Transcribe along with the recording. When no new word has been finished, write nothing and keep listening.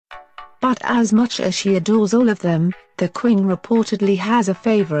But as much as she adores all of them, the Queen reportedly has a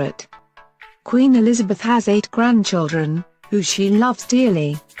favorite. Queen Elizabeth has 8 grandchildren, who she loves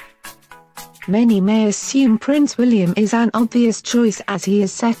dearly. Many may assume Prince William is an obvious choice as he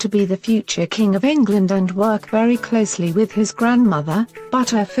is set to be the future King of England and work very closely with his grandmother,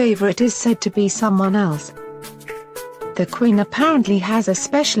 but her favorite is said to be someone else. The Queen apparently has a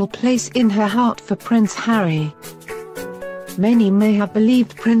special place in her heart for Prince Harry. Many may have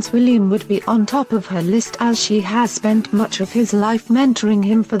believed Prince William would be on top of her list as she has spent much of his life mentoring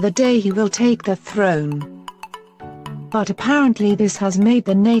him for the day he will take the throne. But apparently this has made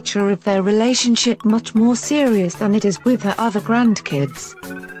the nature of their relationship much more serious than it is with her other grandkids.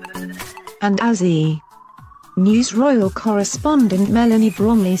 And as E! News royal correspondent Melanie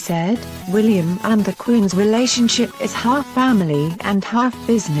Bromley said, William and the Queen's relationship is half family and half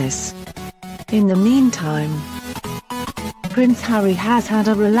business. In the meantime, Prince Harry has had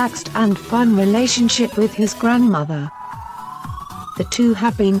a relaxed and fun relationship with his grandmother. The two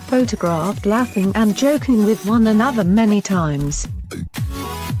have been photographed laughing and joking with one another many times.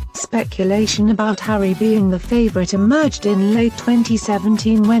 Speculation about Harry being the favorite emerged in late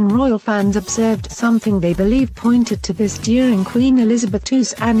 2017 when royal fans observed something they believe pointed to this during Queen Elizabeth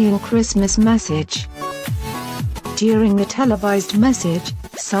II's annual Christmas message. During the televised message,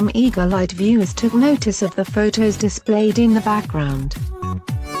 some eagle-eyed viewers took notice of the photos displayed in the background.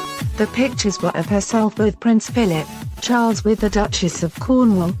 The pictures were of herself with Prince Philip, Charles with the Duchess of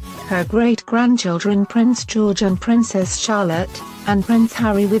Cornwall, her great-grandchildren Prince George and Princess Charlotte, and Prince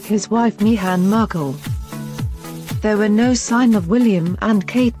Harry with his wife Meghan Markle. There were no sign of William and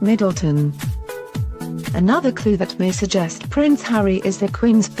Kate Middleton. Another clue that may suggest Prince Harry is the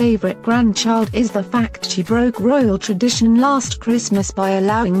Queen's favourite grandchild is the fact she broke royal tradition last Christmas by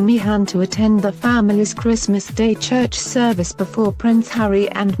allowing Meghan to attend the family's Christmas Day church service before Prince Harry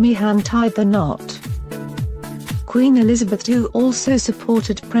and Meghan tied the knot. Queen Elizabeth II also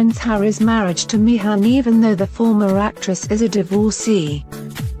supported Prince Harry's marriage to Meghan even though the former actress is a divorcee.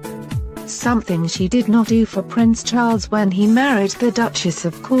 Something she did not do for Prince Charles when he married the Duchess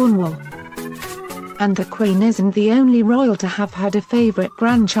of Cornwall. And the Queen isn't the only royal to have had a favourite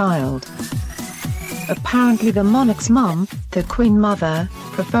grandchild. Apparently the monarch's mum, the Queen Mother,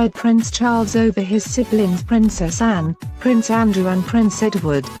 preferred Prince Charles over his siblings Princess Anne, Prince Andrew and Prince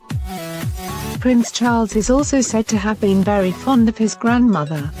Edward. Prince Charles is also said to have been very fond of his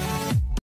grandmother.